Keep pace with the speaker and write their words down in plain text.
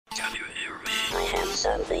Can you hear me? I have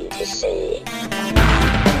something to say.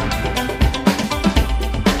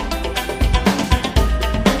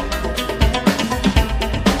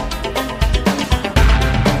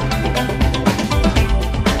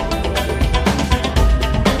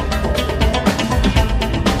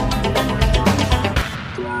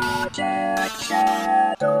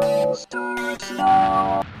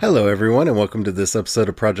 Hello everyone and welcome to this episode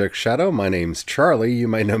of Project Shadow. My name's Charlie. You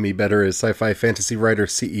might know me better as sci-fi fantasy writer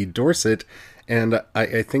C.E. Dorset, and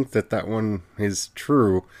I think that one is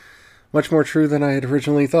true. Much more true than I had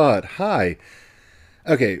originally thought. Hi.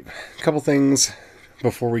 Okay, a couple things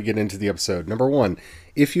before we get into the episode. Number one,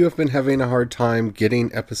 if you have been having a hard time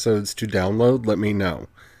getting episodes to download, let me know.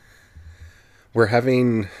 We're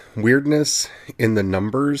having weirdness in the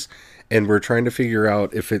numbers, and we're trying to figure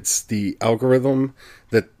out if it's the algorithm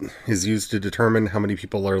that is used to determine how many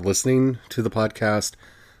people are listening to the podcast,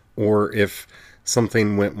 or if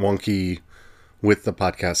something went wonky with the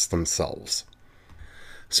podcasts themselves.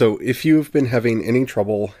 So if you've been having any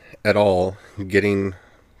trouble at all getting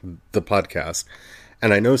the podcast,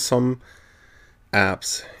 and I know some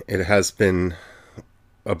apps it has been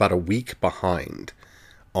about a week behind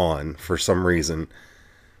on for some reason,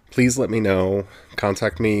 please let me know.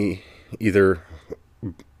 Contact me either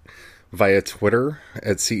via Twitter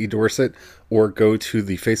at CE Dorset or go to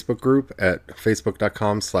the Facebook group at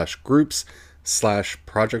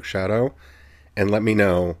facebook.com/groups/Project Shadow and let me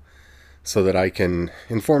know so that I can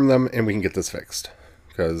inform them and we can get this fixed,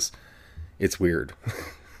 because it's weird.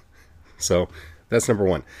 So that's number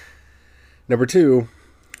one. Number two,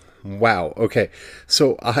 wow. Okay.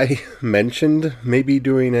 So I mentioned maybe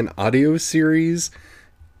doing an audio series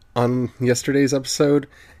on yesterday's episode,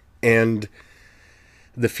 and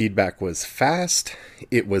the feedback was fast.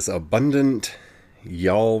 It was abundant.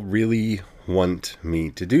 Y'all really want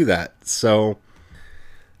me to do that. So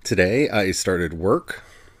today I started work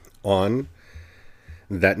on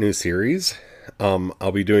that new series.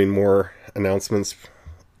 I'll be doing more announcements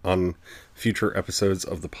on future episodes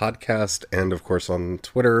of the podcast and of course on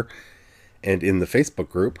Twitter and in the Facebook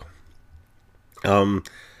group.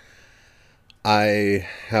 I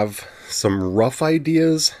have some rough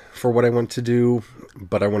ideas for what I want to do,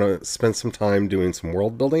 but I want to spend some time doing some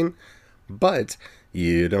world building, but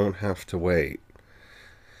you don't have to wait.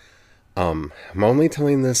 I'm only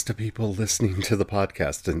telling this to people listening to the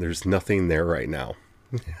podcast, and there's nothing there right now.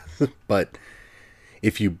 But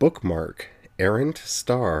if you bookmark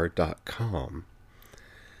errantstar.com,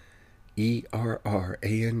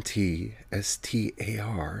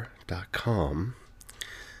 ERRANTSTAR.com,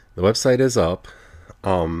 the website is up.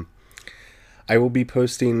 I will be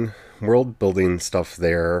posting world building stuff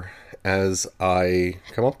there as I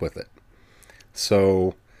come up with it.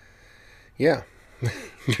 So, yeah,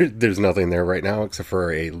 there's nothing there right now except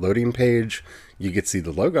for a loading page. You get to see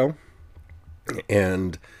the logo.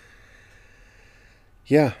 And,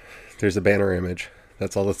 yeah, there's a banner image.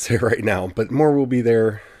 That's all that's there right now. But more will be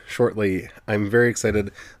there shortly. I'm very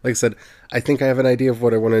excited. Like I said, I think I have an idea of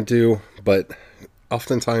what I want to do, but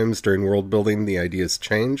oftentimes during world building, the ideas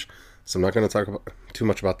change. So I'm not going to talk too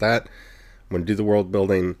much about that. I'm going to do the world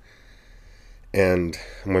building, and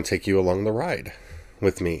I'm going to take you along the ride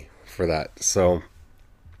with me for that. So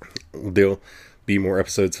there'll be more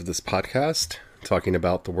episodes of this podcast talking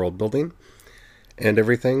about the world building and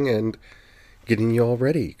everything and getting you all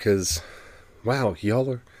ready, because, wow, y'all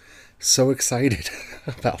are so excited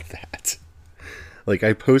about that. Like,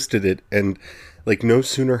 I posted it, and like, no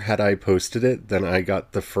sooner had I posted it than I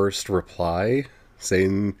got the first reply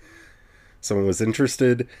saying someone was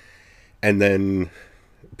interested, and then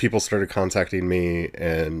people started contacting me,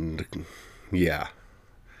 and yeah.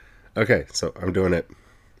 Okay, so I'm doing it.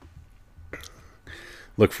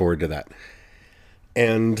 Look forward to that.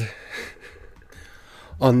 And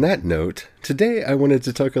on that note, today I wanted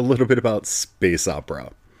to talk a little bit about space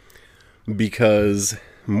opera, because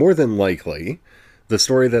more than likely, the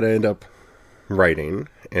story that I end up writing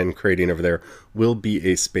and creating over there will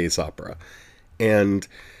be a space opera. And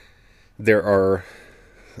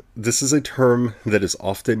this is a term that is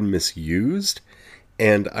often misused,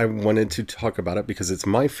 and I wanted to talk about it because it's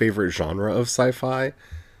my favorite genre of sci-fi,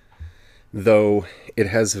 though it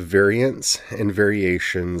has variants and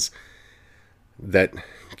variations that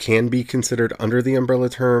can be considered under the umbrella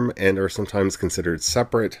term and are sometimes considered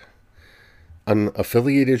separate,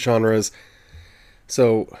 unaffiliated genres.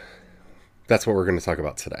 So that's what we're going to talk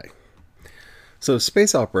about today. So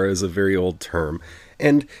space opera is a very old term,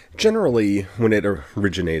 and generally, when it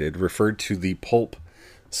originated, referred to the pulp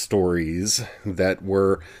stories that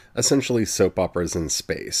were essentially soap operas in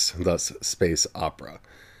space, thus space opera.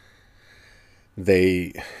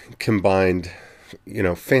 They combined,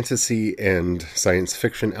 fantasy and science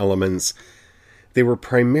fiction elements. They were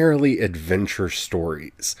primarily adventure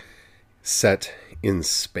stories set in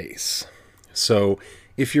space. So,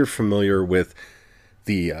 if you're familiar with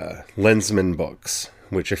the Lensman books,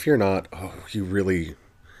 which if you're not, you really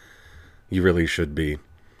should be.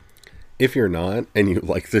 If you're not, and you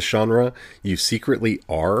like this genre, you secretly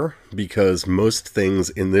are, because most things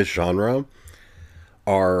in this genre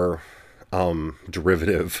are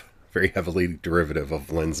derivative, very heavily derivative of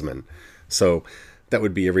Lensman. So that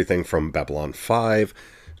would be everything from Babylon 5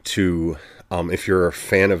 to, if you're a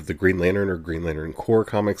fan of the Green Lantern or Green Lantern Corps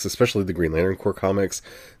comics, especially the Green Lantern Corps comics,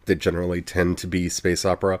 that generally tend to be space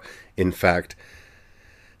opera. In fact,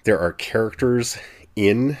 there are characters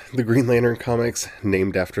in the Green Lantern comics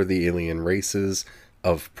named after the alien races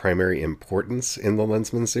of primary importance in the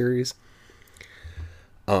Lensman series.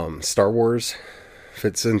 Star Wars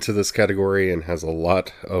fits into this category and has a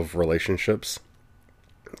lot of relationships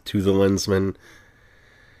to the Lensman.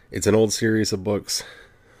 It's an old series of books.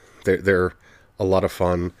 They're a lot of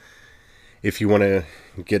fun. If you want to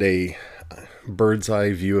get a bird's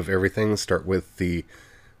eye view of everything, start with the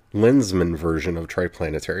Lensman version of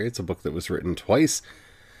Triplanetary. It's a book that was written twice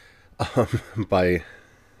by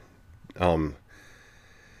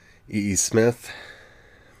E.E. Smith.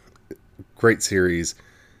 Great series.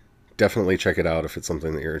 Definitely check it out if it's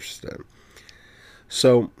something that you're interested in.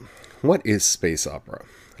 So, what is space opera?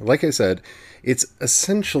 Like I said, it's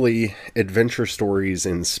essentially adventure stories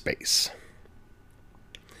in space.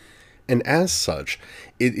 And as such,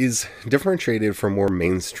 it is differentiated from more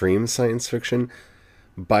mainstream science fiction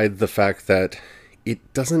by the fact that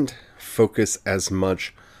it doesn't focus as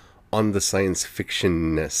much on the science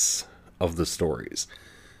fiction-ness of the stories.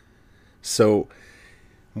 So,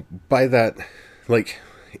 by that,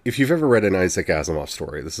 if you've ever read an Isaac Asimov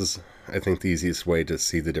story, this is, I think, the easiest way to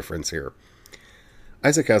see the difference here.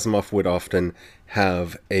 Isaac Asimov would often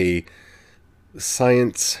have a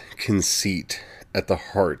science conceit at the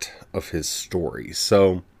heart of his story.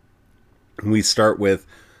 So, we start with,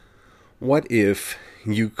 what if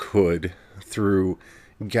you could, through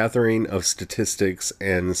gathering of statistics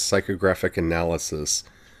and psychographic analysis,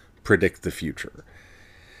 predict the future?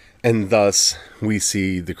 And thus, we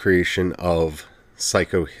see the creation of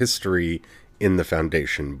psychohistory in the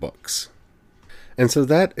Foundation books. And so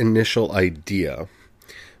that initial idea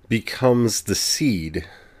becomes the seed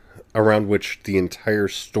around which the entire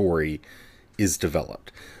story is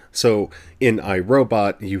developed. So in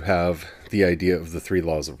iRobot, you have the idea of the 3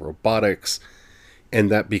 laws of robotics,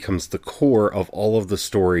 and that becomes the core of all of the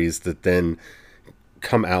stories that then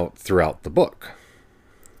come out throughout the book.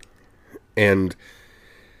 And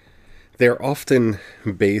they're often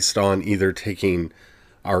based on either taking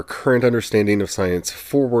our current understanding of science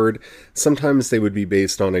forward. Sometimes they would be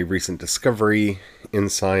based on a recent discovery in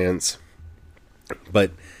science.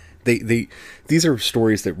 But these are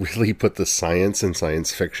stories that really put the science in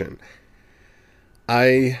science fiction.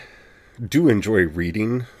 I do enjoy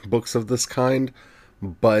reading books of this kind,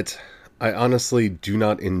 but I honestly do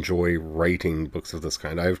not enjoy writing books of this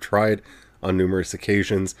kind. I've tried on numerous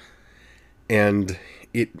occasions, and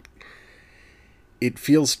it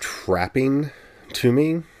feels trapping to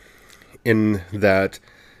me in that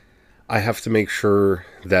I have to make sure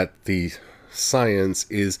that the science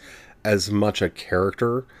is as much a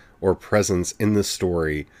character or presence in the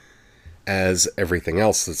story as everything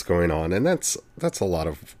else that's going on, and that's a lot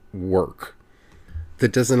of work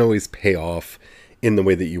that doesn't always pay off in the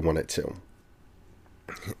way that you want it to.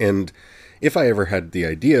 And if I ever had the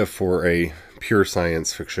idea for a pure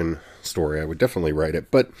science fiction story, I would definitely write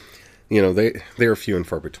it, but they are few and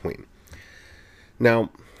far between.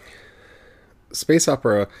 Now, space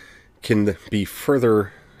opera can be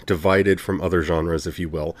further divided from other genres, if you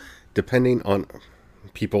will, depending on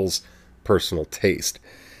people's personal taste.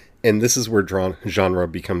 And this is where genre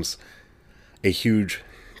becomes a huge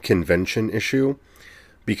convention issue,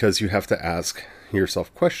 because you have to ask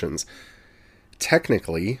yourself questions.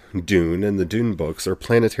 Technically, Dune and the Dune books are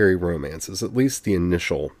planetary romances. At least the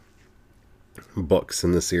initial books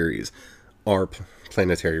in the series are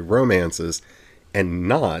planetary romances and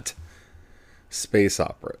not space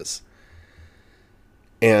operas.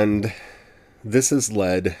 And this has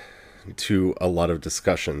led to a lot of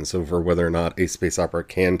discussions over whether or not a space opera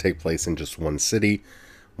can take place in just one city,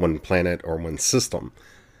 one planet, or one system.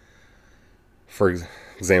 For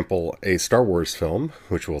example, a Star Wars film,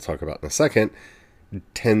 which we'll talk about in a second,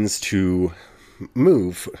 tends to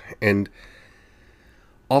move, and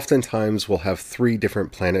oftentimes will have 3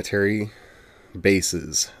 different planetary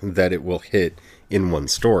bases that it will hit in one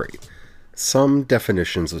story. Some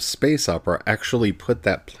definitions of space opera actually put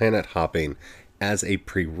that planet hopping as a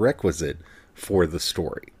prerequisite for the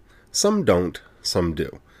story. Some don't, some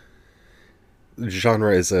do.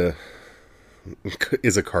 Genre is a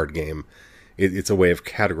card game. It's a way of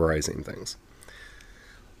categorizing things.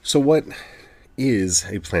 So what is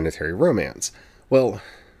a planetary romance? Well,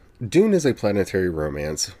 Dune is a planetary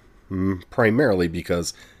romance primarily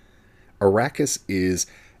because Arrakis is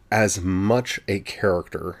as much a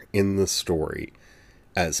character in the story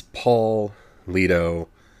as Paul, Leto,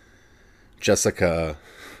 Jessica,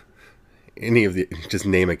 just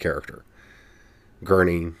name a character.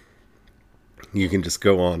 Gurney, you can just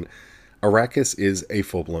go on. Arrakis is a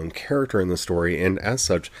full-blown character in the story, and as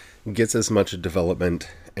such, gets as much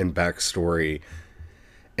development and backstory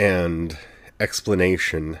and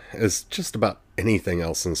explanation as just about anything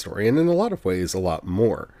else in the story, and in a lot of ways, a lot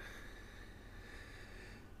more.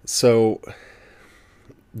 So,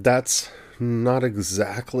 that's not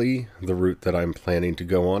exactly the route that I'm planning to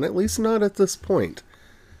go on, at least not at this point.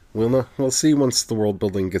 We'll see once the world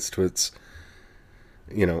building gets to its,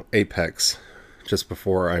 apex, just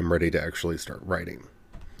before I'm ready to actually start writing.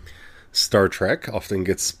 Star Trek often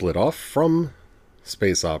gets split off from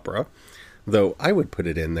space opera, though I would put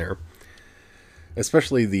it in there.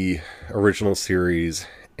 Especially the original series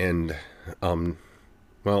and,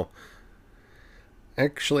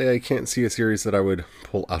 actually I can't see a series that I would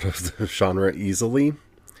pull out of the genre easily.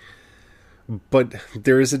 But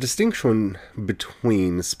there is a distinction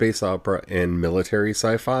between space opera and military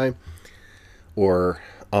sci-fi, or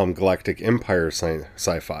Galactic Empire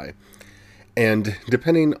sci-fi. And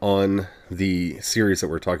depending on the series that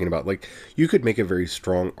we're talking about, you could make a very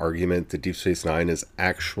strong argument that Deep Space Nine is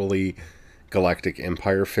actually Galactic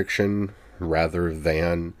Empire fiction rather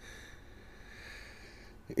than,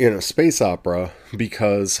 space opera,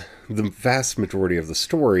 because the vast majority of the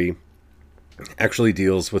story actually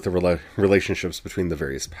deals with the relationships between the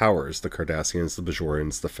various powers: the Cardassians, the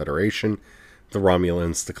Bajorans, the Federation, the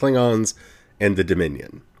Romulans, the Klingons, and the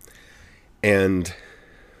Dominion. And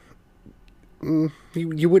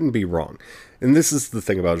you wouldn't be wrong. And this is the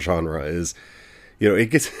thing about genre is,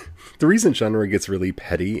 it gets the reason genre gets really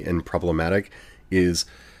petty and problematic is,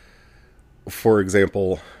 for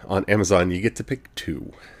example, on Amazon you get to pick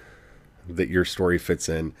 2 that your story fits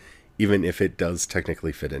in, even if it does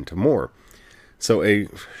technically fit into more. So a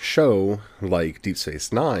show like Deep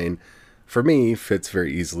Space Nine, for me, fits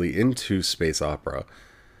very easily into space opera.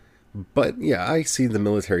 But yeah, I see the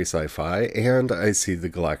military sci-fi and I see the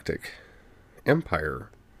Galactic Empire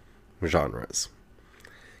genres.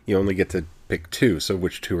 You only get to pick 2, so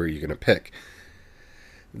which 2 are you going to pick?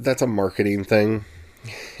 That's a marketing thing.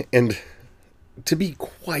 And to be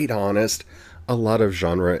quite honest, a lot of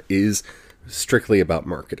genre is strictly about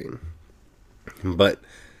marketing. But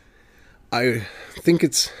I think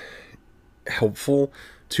it's helpful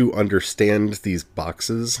to understand these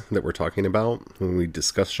boxes that we're talking about when we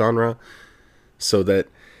discuss genre, so that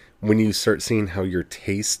when you start seeing how your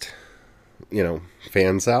taste,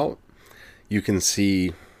 fans out, you can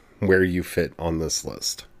see where you fit on this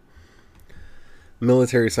list.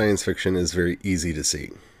 Military science fiction is very easy to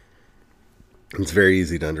see. It's very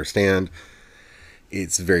easy to understand.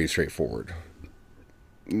 It's very straightforward.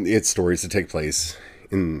 It's stories that take place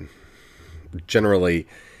in generally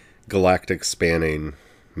galactic spanning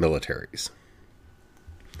militaries.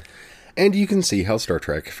 And you can see how Star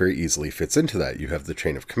Trek very easily fits into that. You have the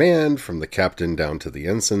chain of command from the captain down to the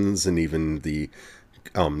ensigns and even the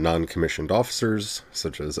non-commissioned officers,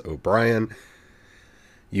 such as O'Brien.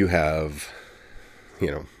 You have,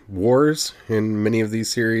 wars in many of these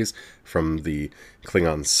series, from the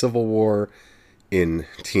Klingon Civil War in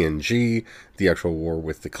TNG, the actual war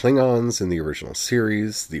with the Klingons in the original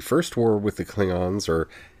series, the first war with the Klingons, or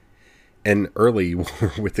an early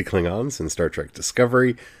war with the Klingons in Star Trek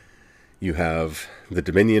Discovery. You have the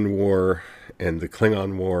Dominion War and the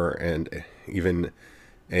Klingon War, and even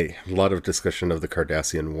a lot of discussion of the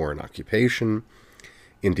Cardassian War and Occupation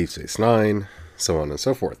in Deep Space Nine, so on and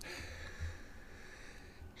so forth.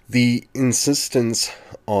 The insistence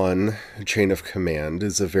on chain of command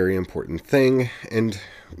is a very important thing, and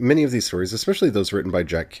many of these stories, especially those written by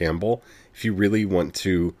Jack Campbell, if you really want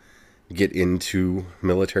to get into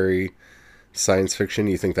military science fiction,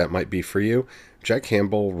 you think that might be for you, Jack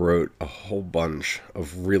Campbell wrote a whole bunch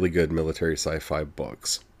of really good military sci-fi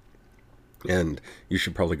books. And you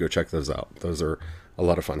should probably go check those out. Those are a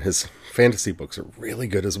lot of fun. His fantasy books are really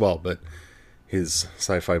good as well, but his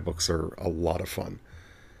sci-fi books are a lot of fun.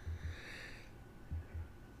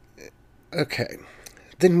 Okay.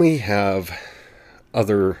 Then we have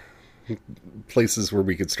other places where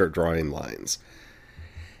we could start drawing lines.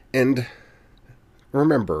 And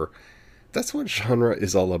remember, that's what genre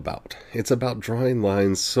is all about. It's about drawing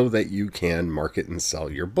lines so that you can market and sell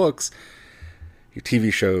your books, your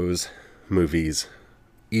TV shows, movies,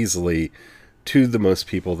 easily to the most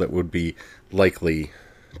people that would be likely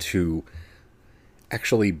to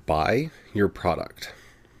actually buy your product.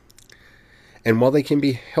 And while they can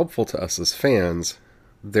be helpful to us as fans,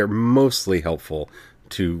 they're mostly helpful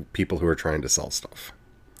to people who are trying to sell stuff.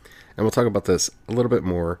 And we'll talk about this a little bit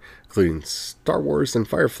more, including Star Wars and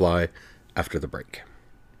Firefly, after the break.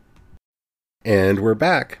 And we're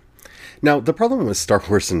back. Now, the problem with Star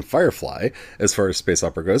Wars and Firefly, as far as space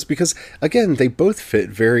opera goes, because, again, they both fit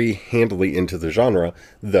very handily into the genre,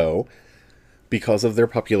 though, because of their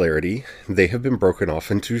popularity, they have been broken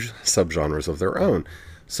off into subgenres of their own.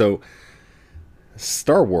 So,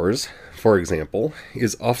 Star Wars, for example,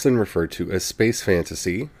 is often referred to as space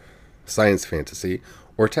fantasy, science fantasy,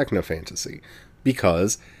 or techno fantasy,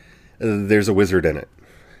 because there's a wizard in it.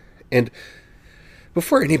 And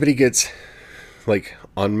before anybody gets,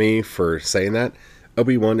 on me for saying that,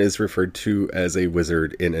 Obi-Wan is referred to as a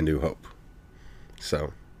wizard in A New Hope.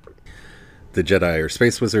 So, the Jedi are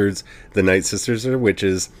space wizards, the Night Sisters are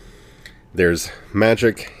witches, there's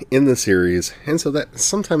magic in the series, and so that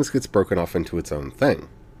sometimes gets broken off into its own thing.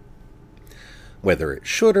 Whether it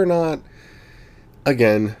should or not,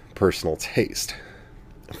 again, personal taste.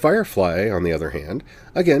 Firefly, on the other hand,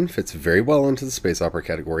 again, fits very well into the space opera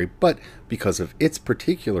category, but because of its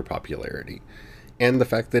particular popularity, and the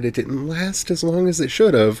fact that it didn't last as long as it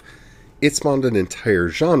should have, it spawned an entire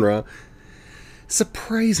genre,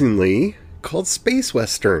 surprisingly, called Space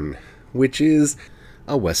Western, which is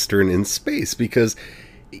a Western in space, because,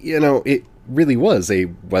 it really was a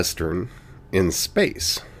Western in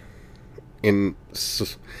space.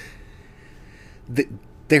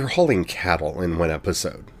 They're hauling cattle in one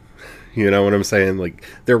episode. You know what I'm saying?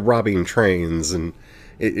 They're robbing trains, and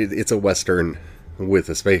it's a Western with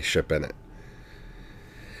a spaceship in it.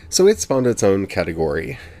 So it spawned its own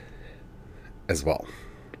category as well.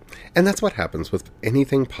 And that's what happens with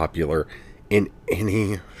anything popular in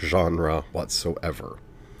any genre whatsoever.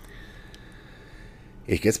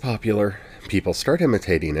 It gets popular, people start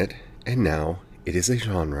imitating it, and now it is a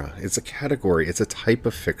genre. It's a category. It's a type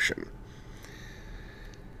of fiction.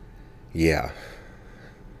 Yeah.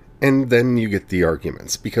 And then you get the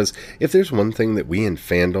arguments, because if there's one thing that we in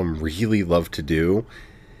fandom really love to do,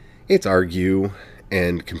 it's argue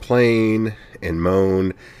and complain and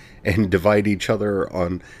moan and divide each other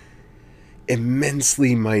on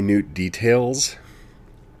immensely minute details.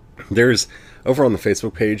 There's, over on the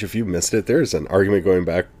Facebook page, if you missed it, there's an argument going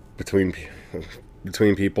back between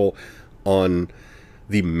people on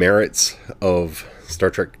the merits of Star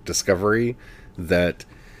Trek Discovery that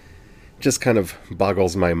just kind of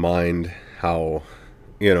boggles my mind how,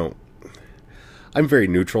 I'm very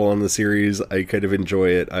neutral on the series. I kind of enjoy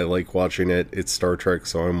it. I like watching it. It's Star Trek,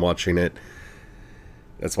 so I'm watching it.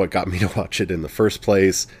 That's what got me to watch it in the first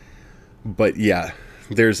place. But yeah,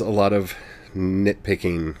 there's a lot of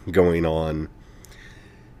nitpicking going on.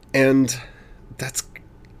 And that's,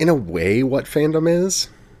 in a way, what fandom is.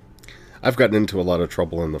 I've gotten into a lot of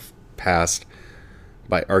trouble in the past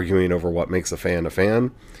by arguing over what makes a fan a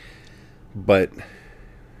fan. But,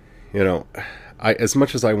 as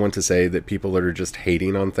much as I want to say that people that are just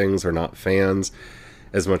hating on things are not fans,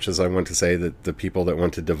 as much as I want to say that the people that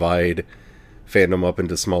want to divide fandom up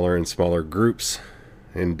into smaller and smaller groups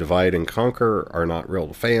and divide and conquer are not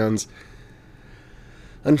real fans,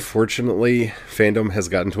 unfortunately, fandom has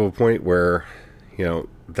gotten to a point where,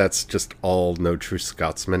 that's just all no true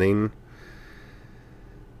Scotsmaning,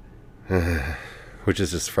 which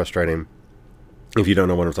is just frustrating. If you don't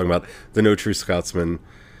know what I'm talking about, the no true Scotsman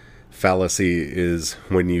fallacy is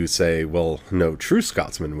when you say, well, no true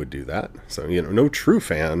Scotsman would do that. So, no true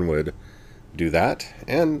fan would do that.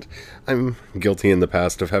 And I'm guilty in the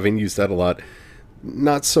past of having used that a lot.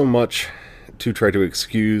 Not so much to try to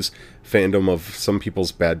excuse fandom of some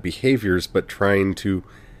people's bad behaviors, but trying to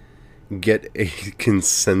get a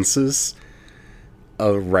consensus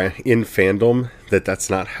in fandom that that's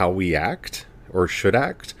not how we act or should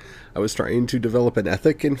act. I was trying to develop an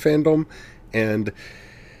ethic in fandom, and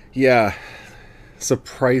yeah,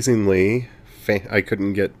 surprisingly, I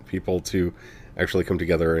couldn't get people to actually come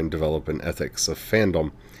together and develop an ethics of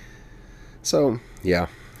fandom. So, yeah,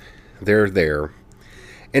 they're there.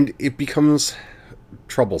 And it becomes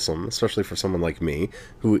troublesome, especially for someone like me,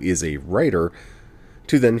 who is a writer,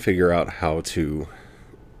 to then figure out how to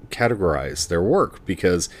categorize their work.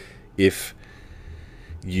 Because if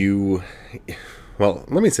you... Well,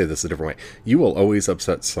 let me say this a different way. You will always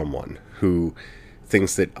upset someone who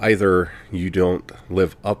things that either you don't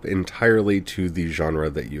live up entirely to the genre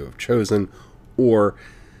that you have chosen, or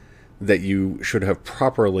that you should have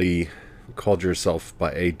properly called yourself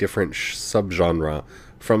by a different subgenre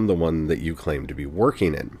from the one that you claim to be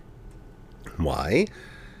working in. Why?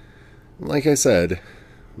 Like I said,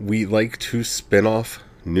 we like to spin off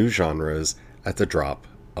new genres at the drop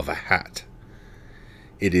of a hat.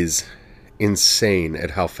 It is insane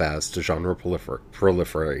at how fast genre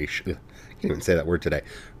proliferation, I can't even say that word today,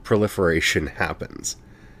 proliferation happens.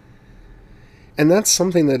 And that's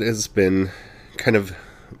something that has been kind of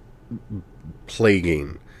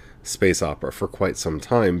plaguing space opera for quite some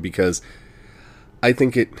time, because I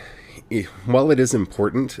think while it is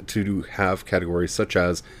important to have categories such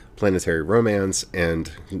as planetary romance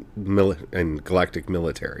and galactic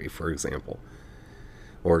military, for example,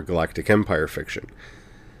 or galactic empire fiction,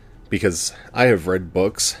 because I have read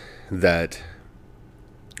books that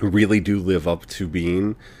really do live up to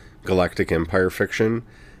being galactic empire fiction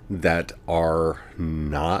that are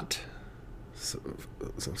not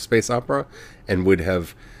space opera and would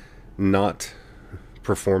have not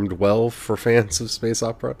performed well for fans of space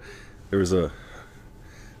opera. There was I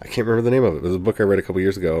can't remember the name of it. It was a book I read a couple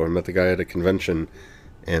years ago. I met the guy at a convention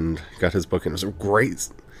and got his book, and it was a great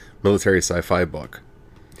military sci-fi book.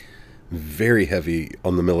 Very heavy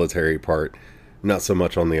on the military part, not so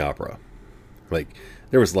much on the opera. Like,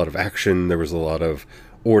 there was a lot of action, there was a lot of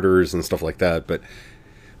orders and stuff like that, but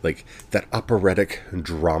like that operatic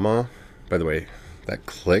drama, by the way, that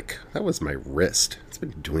click, that was my wrist. It's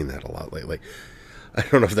been doing that a lot lately. I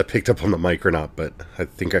don't know if that picked up on the mic or not, but I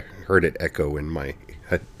think I heard it echo in my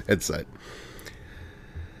headset.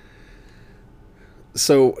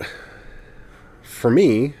 So, for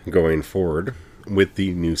me, going forward with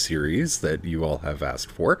the new series that you all have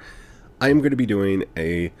asked for, I'm going to be doing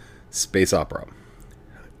a space opera.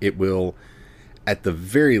 It will, at the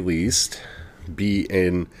very least, be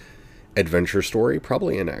an adventure story,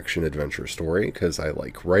 probably an action adventure story, because I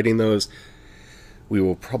like writing those. We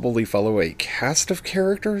will probably follow a cast of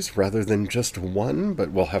characters rather than just one,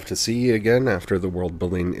 but we'll have to see again after the world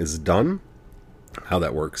building is done how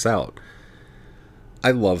that works out.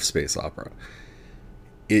 I love space opera.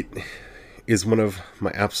 It is one of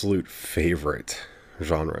my absolute favorite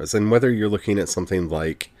genres, and whether you're looking at something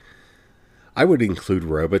like, I would include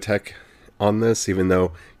Robotech on this, even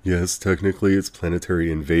though, yes, technically it's planetary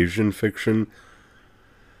invasion fiction,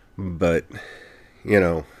 but, you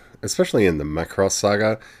know, especially in the Macross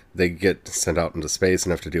saga, they get sent out into space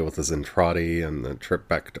and have to deal with the Zentradi and the trip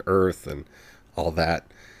back to Earth and all that.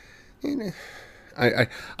 You know,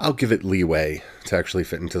 I'll give it leeway to actually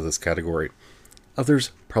fit into this category.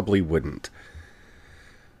 Others probably wouldn't.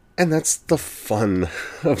 And that's the fun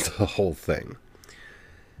of the whole thing.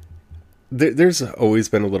 There's always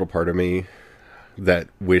been a little part of me that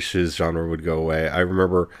wishes genre would go away. I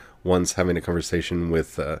remember once having a conversation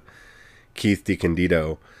with Keith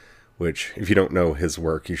DeCandido, which, if you don't know his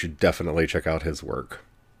work, you should definitely check out his work.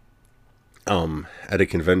 At a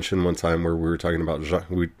convention one time where we were talking about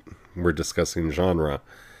we were discussing genre,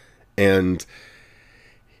 and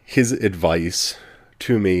his advice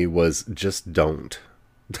to me was just don't.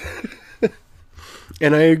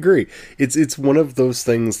 And I agree. It's one of those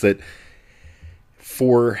things that,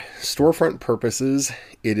 for storefront purposes,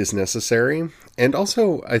 it is necessary. And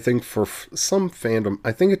also, I think for some fandom,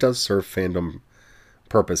 I think it does serve fandom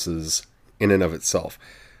purposes in and of itself.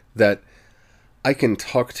 That I can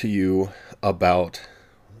talk to you about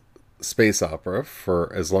space opera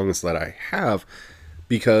for as long as that I have,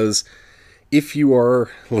 because if you are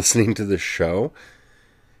listening to this show,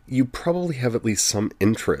 you probably have at least some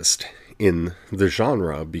interest in the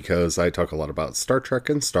genre, because I talk a lot about Star Trek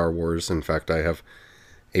and Star Wars. In fact, I have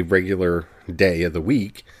a regular day of the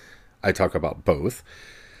week I talk about both.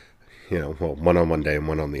 You know, well, one on one day and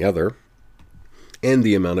one on the other. And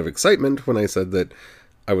the amount of excitement when I said that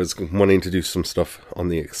I was wanting to do some stuff on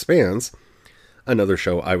The Expanse, another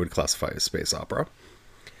show I would classify as space opera.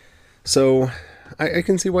 So I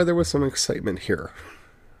can see why there was some excitement here.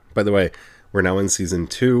 By the way, we're now in season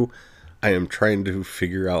 2. I am trying to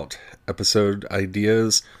figure out episode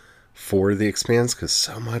ideas for The Expanse, because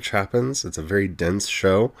so much happens. It's a very dense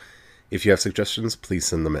show. If you have suggestions, please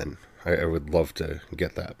send them in. I would love to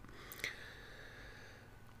get that.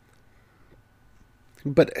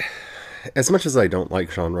 But as much as I don't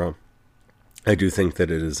like genre, I do think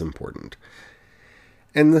that it is important.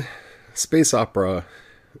 And the space opera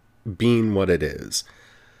being what it is,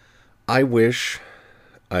 I wish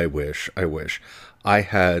I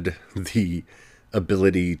had the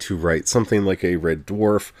ability to write something like a Red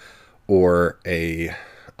Dwarf or a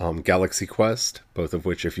Galaxy Quest, both of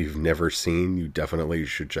which, if you've never seen, you definitely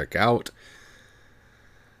should check out.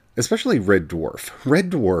 Especially Red Dwarf. Red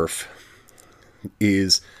Dwarf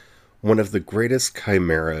is one of the greatest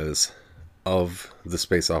chimeras of the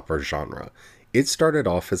space opera genre. It started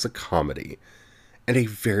off as a comedy, and a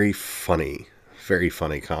very funny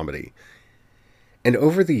comedy. And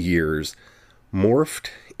over the years, morphed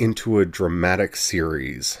into a dramatic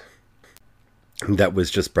series that was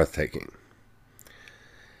just breathtaking.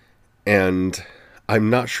 And I'm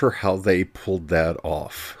not sure how they pulled that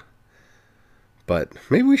off. But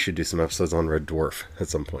maybe we should do some episodes on Red Dwarf at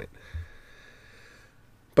some point.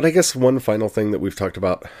 But I guess one final thing that we've talked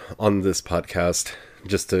about on this podcast,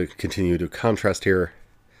 just to continue to contrast here,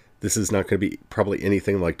 this is not going to be probably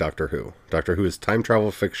anything like Doctor Who. Doctor Who is time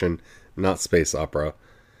travel fiction, not space opera.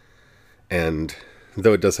 And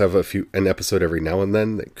though it does have an episode every now and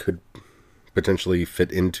then that could potentially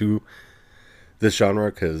fit into this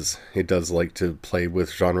genre, because it does like to play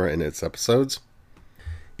with genre in its episodes,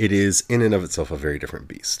 it is in and of itself a very different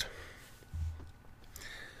beast.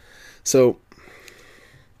 So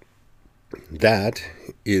that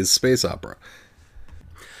is space opera.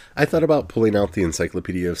 I thought about pulling out the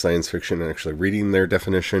Encyclopedia of Science Fiction and actually reading their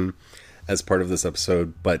definition as part of this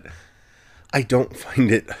episode, but I don't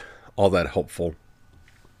find it all that helpful,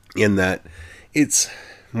 in that it's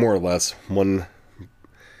more or less one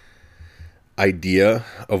idea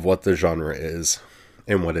of what the genre is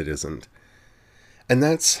and what it isn't. And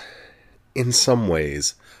that's, in some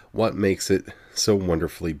ways, what makes it so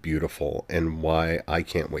wonderfully beautiful, and why I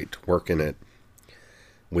can't wait to work in it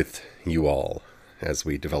with you all as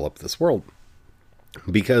we develop this world.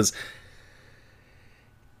 Because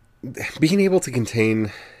being able to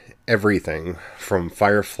contain everything from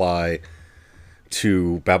Firefly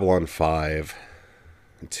to Babylon 5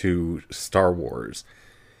 to Star Wars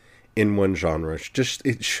in one genre,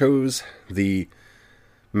 it shows the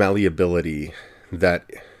malleability that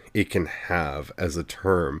it can have as a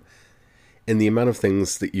term, and the amount of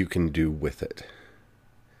things that you can do with it.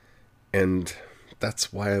 And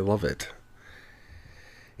that's why I love it.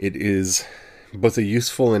 It is both a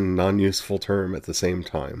useful and non-useful term at the same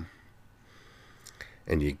time.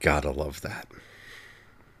 And you gotta love that.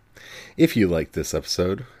 If you like this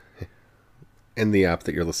episode, and the app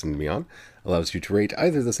that you're listening to me on allows you to rate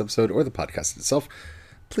either this episode or the podcast itself,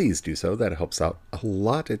 please do so. That helps out a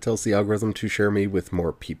lot. It tells the algorithm to share me with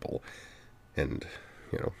more people. And,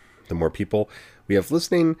 the more people we have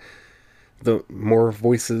listening, the more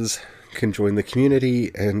voices can join the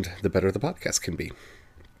community, and the better the podcast can be.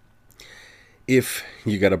 If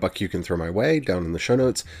you got a buck you can throw my way, down in the show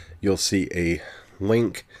notes, you'll see a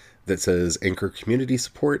link that says Anchor Community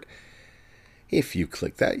Support. If you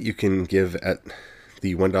click that, you can give at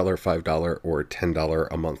the $1, $5, or $10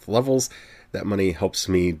 a month levels. That money helps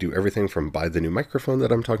me do everything from buy the new microphone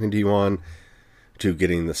that I'm talking to you on, to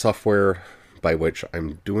getting the software by which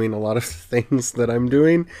I'm doing a lot of things that I'm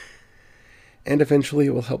doing. And eventually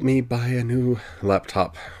it will help me buy a new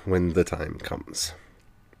laptop when the time comes.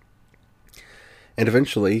 And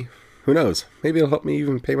eventually, who knows, maybe it'll help me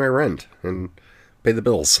even pay my rent and pay the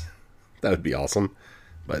bills. That would be awesome.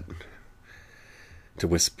 But to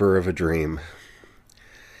whisper of a dream.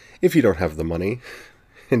 If you don't have the money,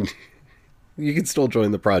 and you can still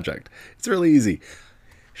join the project. It's really easy.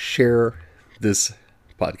 Share this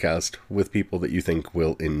podcast with people that you think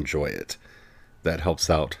will enjoy it. That helps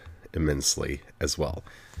out immensely as well.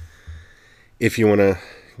 If you want to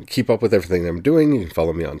keep up with everything I'm doing, you can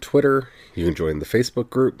follow me on Twitter. You can join the Facebook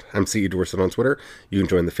group. I'm CE Dorset on Twitter. You can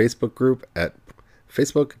join the Facebook group at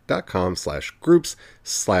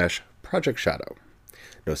facebook.com/groups/Project Shadow.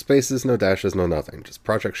 No spaces, no dashes, no nothing. Just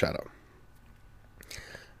Project Shadow.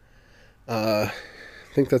 I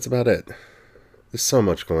think that's about it. There's so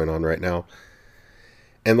much going on right now.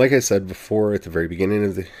 And like I said before at the very beginning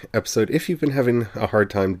of the episode, if you've been having a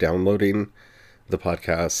hard time downloading the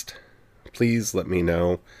podcast, please let me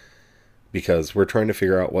know, because we're trying to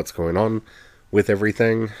figure out what's going on with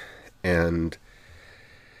everything. And,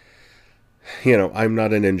 I'm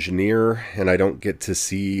not an engineer, and I don't get to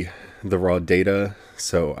see the raw data,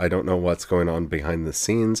 so I don't know what's going on behind the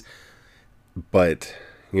scenes. But,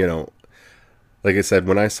 like I said,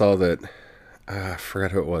 when I saw that, I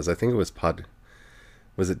forgot who it was. I think it was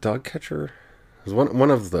was it Dogcatcher? It was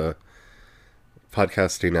one of the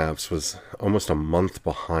podcasting apps was almost a month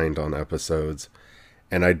behind on episodes,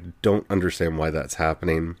 and I don't understand why that's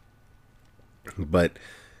happening. But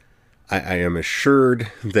I am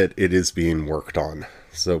assured that it is being worked on.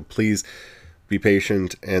 So please be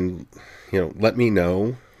patient and, let me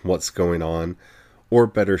know what's going on. Or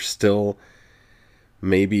better still,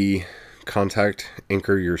 maybe contact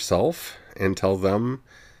Anchor yourself and tell them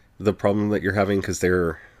the problem that you're having, because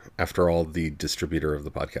they're, after all, the distributor of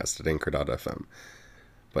the podcast at Anchor.fm.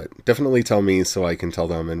 But definitely tell me so I can tell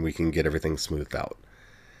them and we can get everything smoothed out.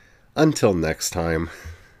 Until next time,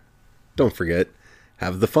 don't forget,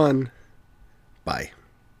 have the fun. Bye.